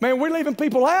up, man, we're leaving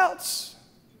people out.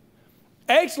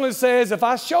 Excellence says if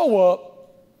I show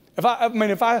up, if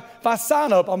I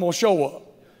sign up, I'm going to show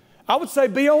up. I would say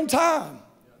be on time.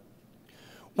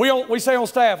 We say on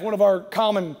staff, one of our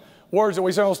common words that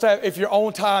we say on staff, if you're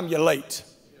on time, you're late.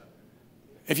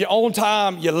 If you're on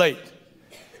time, you're late.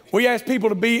 We ask people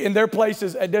to be in their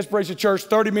places at Desperation Church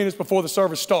 30 minutes before the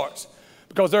service starts,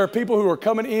 because there are people who are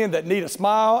coming in that need a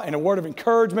smile and a word of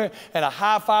encouragement and a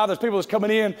high five. There's people that's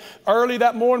coming in early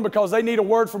that morning because they need a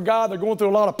word from God. They're going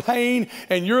through a lot of pain,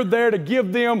 and you're there to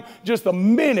give them just a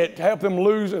minute to help them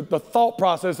lose the thought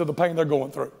process of the pain they're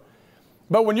going through.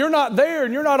 But when you're not there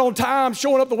and you're not on time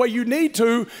showing up the way you need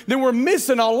to, then we're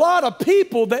missing a lot of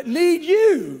people that need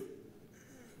you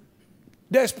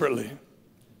desperately.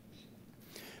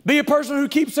 Be a person who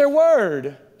keeps their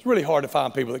word. It's really hard to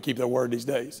find people that keep their word these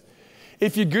days.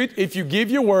 If you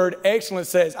give your word, excellence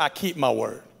says, I keep my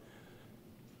word.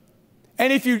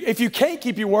 And if you can't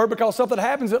keep your word because something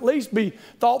happens, at least be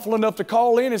thoughtful enough to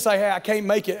call in and say, hey, I can't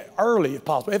make it early if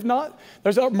possible. If not,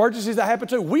 there's emergencies that happen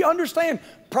too. We understand,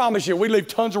 promise you, we leave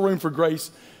tons of room for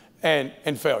grace and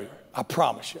failure. I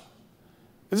promise you.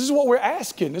 This is what we're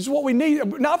asking. This is what we need,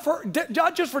 not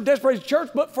just for Desperation Church,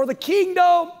 but for the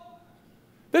kingdom.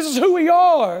 This is who we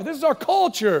are. This is our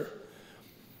culture.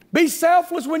 Be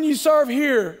selfless when you serve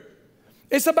here.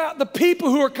 It's about the people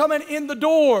who are coming in the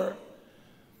door.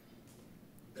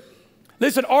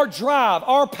 Listen, our drive,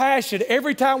 our passion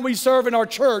every time we serve in our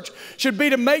church should be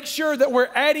to make sure that we're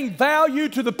adding value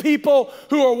to the people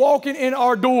who are walking in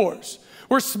our doors.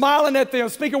 We're smiling at them,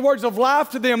 speaking words of life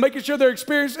to them, making sure their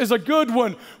experience is a good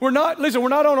one. We're not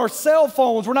on our cell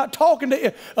phones. We're not talking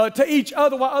to each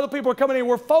other while other people are coming in.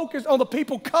 We're focused on the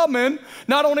people coming,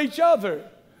 not on each other.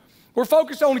 We're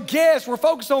focused on guests. We're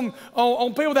focused on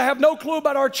people that have no clue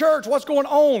about our church, what's going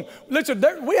on. Listen,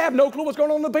 we have no clue what's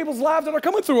going on in the people's lives that are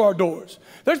coming through our doors.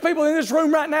 There's people in this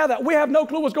room right now that we have no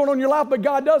clue what's going on in your life, but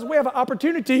God does. We have an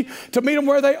opportunity to meet them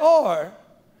where they are.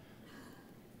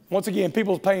 Once again,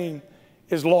 people's pain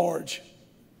is large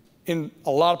in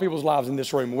a lot of people's lives in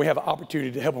this room, and we have an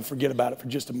opportunity to help them forget about it for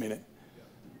just a minute.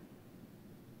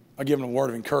 I give them a word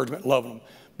of encouragement, love them.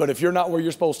 But if you're not where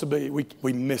you're supposed to be,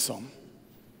 we miss them.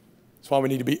 That's why we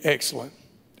need to be excellent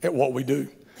at what we do.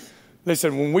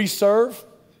 Listen, when we serve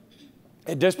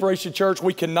at Desperation Church,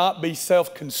 we cannot be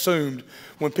self-consumed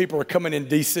when people are coming in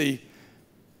DC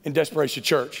in Desperation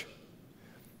Church.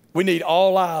 We need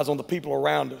all eyes on the people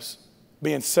around us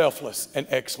being selfless and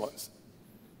excellence.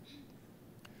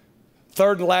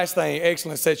 Third and last thing,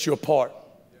 excellence sets you apart.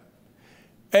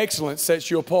 Excellence sets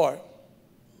you apart.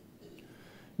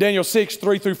 Daniel 6,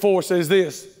 3-4 says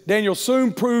this: Daniel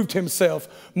soon proved himself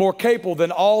more capable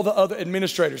than all the other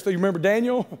administrators. Do you remember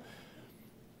Daniel?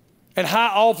 And high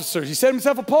officers. He set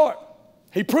himself apart.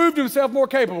 He proved himself more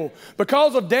capable.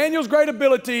 Because of Daniel's great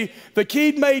ability, the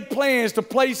king made plans to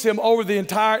place him over the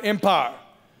entire empire.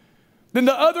 Then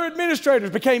the other administrators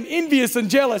became envious and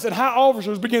jealous, and high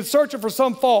officers began searching for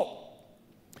some fault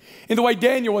in the way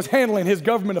Daniel was handling his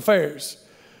government affairs.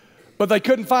 But they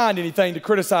couldn't find anything to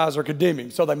criticize or condemn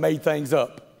him, so they made things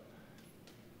up.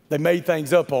 They made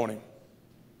things up on him.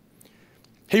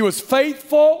 He was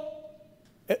faithful.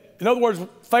 In other words,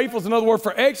 faithful is another word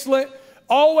for excellent.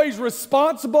 Always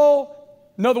responsible,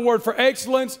 another word for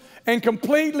excellence. And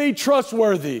completely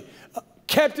trustworthy.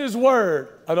 Kept his word,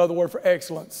 another word for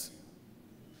excellence.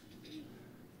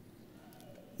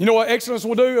 You know what excellence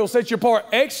will do? It will set you apart.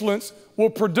 Excellence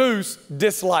will produce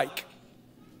dislike.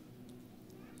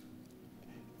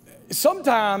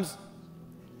 Sometimes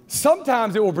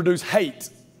it will produce hate.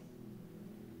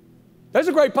 There's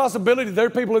a great possibility there are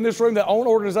people in this room that own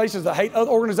organizations that hate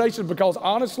other organizations because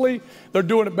honestly, they're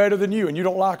doing it better than you and you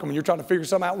don't like them and you're trying to figure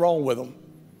something out wrong with them.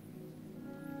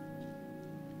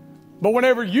 But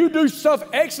whenever you do stuff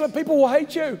excellent, people will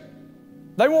hate you.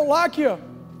 They won't like you.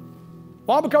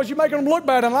 Why? Because you're making them look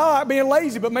bad, and I like being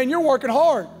lazy, but man, you're working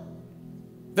hard.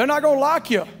 They're not going to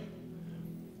like you.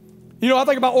 You know, I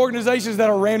think about organizations that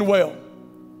are ran well,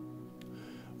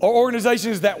 or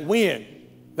organizations that win,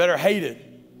 that are hated.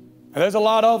 And there's a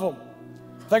lot of them.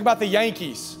 Think about the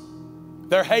Yankees.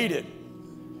 They're hated.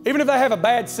 Even if they have a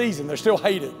bad season, they're still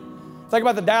hated. Think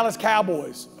about the Dallas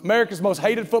Cowboys, America's most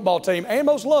hated football team and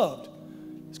most loved.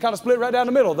 It's kind of split right down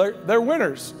the middle. They're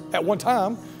winners at one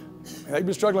time. They've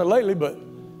been struggling lately, but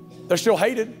they're still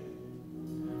hated.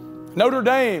 Notre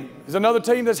Dame is another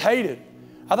team that's hated.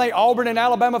 I think Auburn and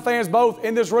Alabama fans both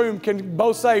in this room can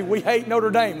both say we hate Notre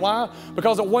Dame. Why?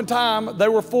 Because at one time they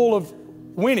were full of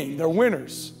winning. They're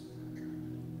winners.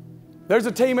 There's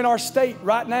a team in our state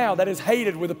right now that is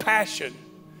hated with a passion.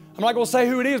 I'm not going to say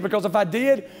who it is because if I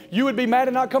did, you would be mad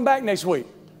and not come back next week.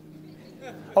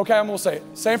 Okay, I'm going to say it.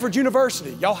 Sanford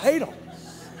University. Y'all hate them.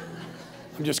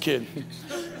 I'm just kidding.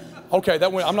 Okay,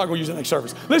 I'm not going to use it next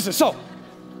service. Listen, so,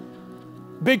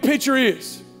 big picture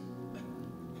is,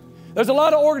 there's a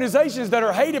lot of organizations that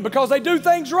are hated because they do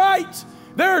things right.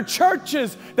 There are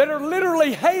churches that are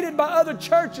literally hated by other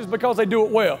churches because they do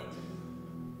it well.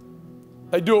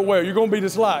 They do it well. You're going to be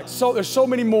disliked. So there's so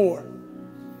many more.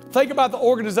 Think about the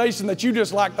organization that you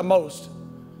dislike the most.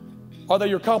 Are they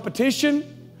your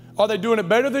competition? Are they doing it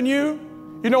better than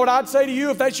you? You know what I'd say to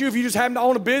you if that's you, if you just happen to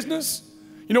own a business?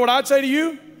 You know what I'd say to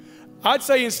you? I'd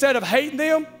say instead of hating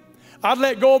them, I'd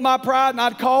let go of my pride and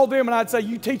I'd call them and I'd say,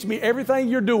 you teach me everything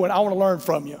you're doing. I want to learn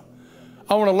from you.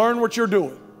 I want to learn what you're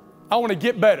doing. I want to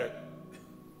get better.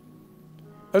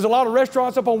 There's a lot of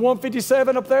restaurants up on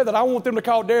 157 up there that I want them to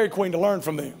call Dairy Queen to learn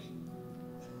from them.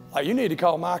 Like, you need to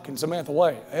call Mike and Samantha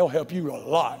Way. They'll help you a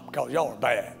lot because y'all are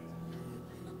bad.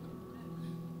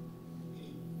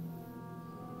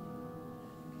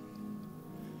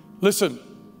 Listen,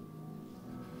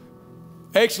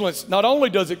 excellence, not only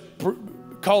does it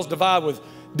cause divide with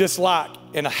dislike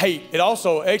and hate, it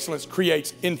also, excellence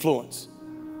creates influence.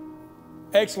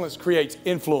 Excellence creates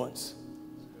influence.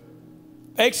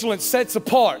 Excellence sets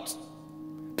apart.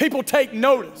 People take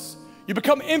notice. You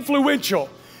become influential.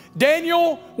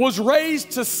 Daniel was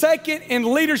raised to second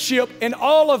in leadership in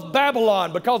all of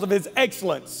Babylon because of his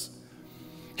excellence.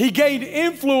 He gained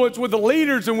influence with the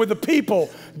leaders and with the people.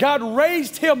 God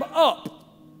raised him up.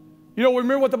 You know,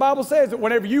 remember what the Bible says, that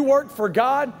whenever you work for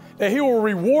God, that he will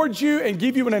reward you and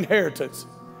give you an inheritance.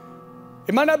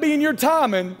 It might not be in your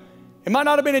timing. It might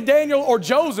not have been in Daniel or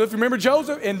Joseph. Remember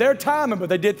Joseph? In their timing, but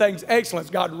they did things excellence.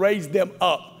 God raised them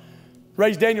up.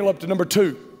 Raised Daniel up to number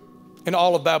 2 in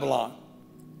all of Babylon.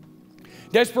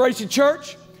 Desperation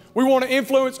Church, we want to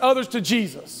influence others to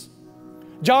Jesus.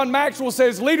 John Maxwell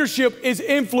says leadership is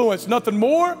influence, nothing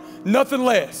more, nothing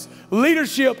less.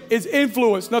 Leadership is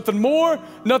influence, nothing more,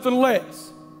 nothing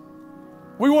less.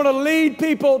 We want to lead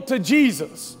people to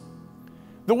Jesus.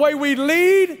 The way we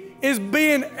lead is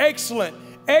being excellent.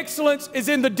 Excellence is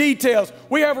in the details.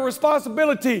 We have a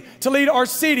responsibility to lead our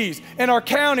cities and our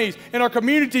counties and our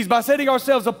communities by setting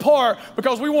ourselves apart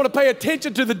because we want to pay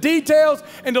attention to the details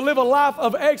and to live a life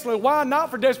of excellence. Why?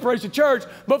 Not for Desperation Church,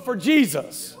 but for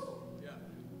Jesus.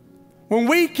 When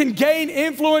we can gain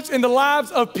influence in the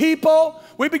lives of people,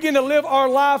 we begin to live our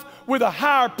life with a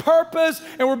higher purpose,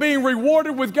 and we're being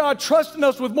rewarded with God trusting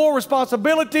us with more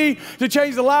responsibility to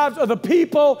change the lives of the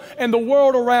people and the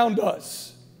world around us.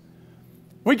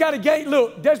 We got to gain,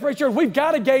 look, Desperate Church, we've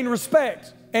got to gain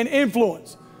respect and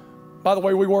influence by the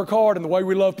way we work hard and the way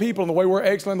we love people and the way we're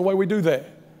excellent and the way we do that.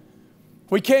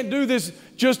 We can't do this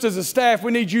just as a staff.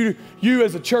 We need you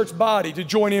as a church body to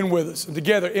join in with us and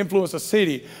together influence a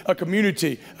city, a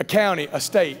community, a county, a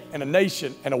state, and a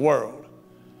nation, and a world.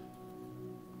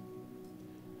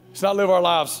 Let's not live our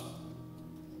lives,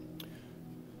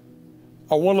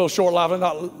 our one little short life, let's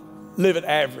not live it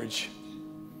average.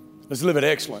 Let's live it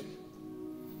excellent.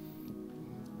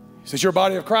 Since you're a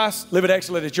body of Christ, live it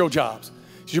excellent at your jobs.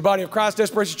 Since you're a body of Christ,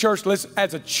 Desperation Church, let's,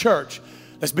 as a church,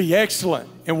 let's be excellent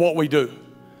in what we do.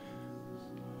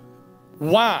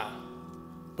 Why?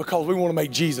 Because we want to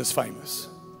make Jesus famous.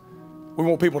 We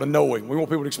want people to know him. We want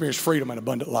people to experience freedom and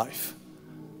abundant life.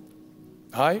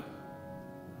 All right?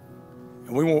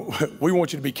 And we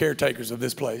want you to be caretakers of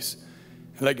this place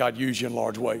and let God use you in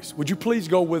large ways. Would you please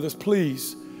go with us,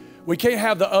 please? We can't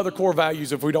have the other core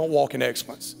values if we don't walk in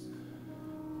excellence.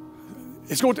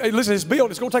 It's going to, listen, it's built.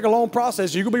 It's going to take a long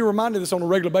process. You're going to be reminded of this on a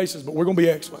regular basis, but we're going to be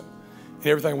excellent in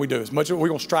everything we do. As much as we're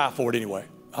going to strive for it anyway.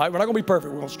 All right? We're not going to be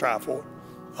perfect. We're going to strive for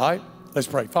it. All right? Let's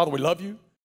pray. Father, we love you.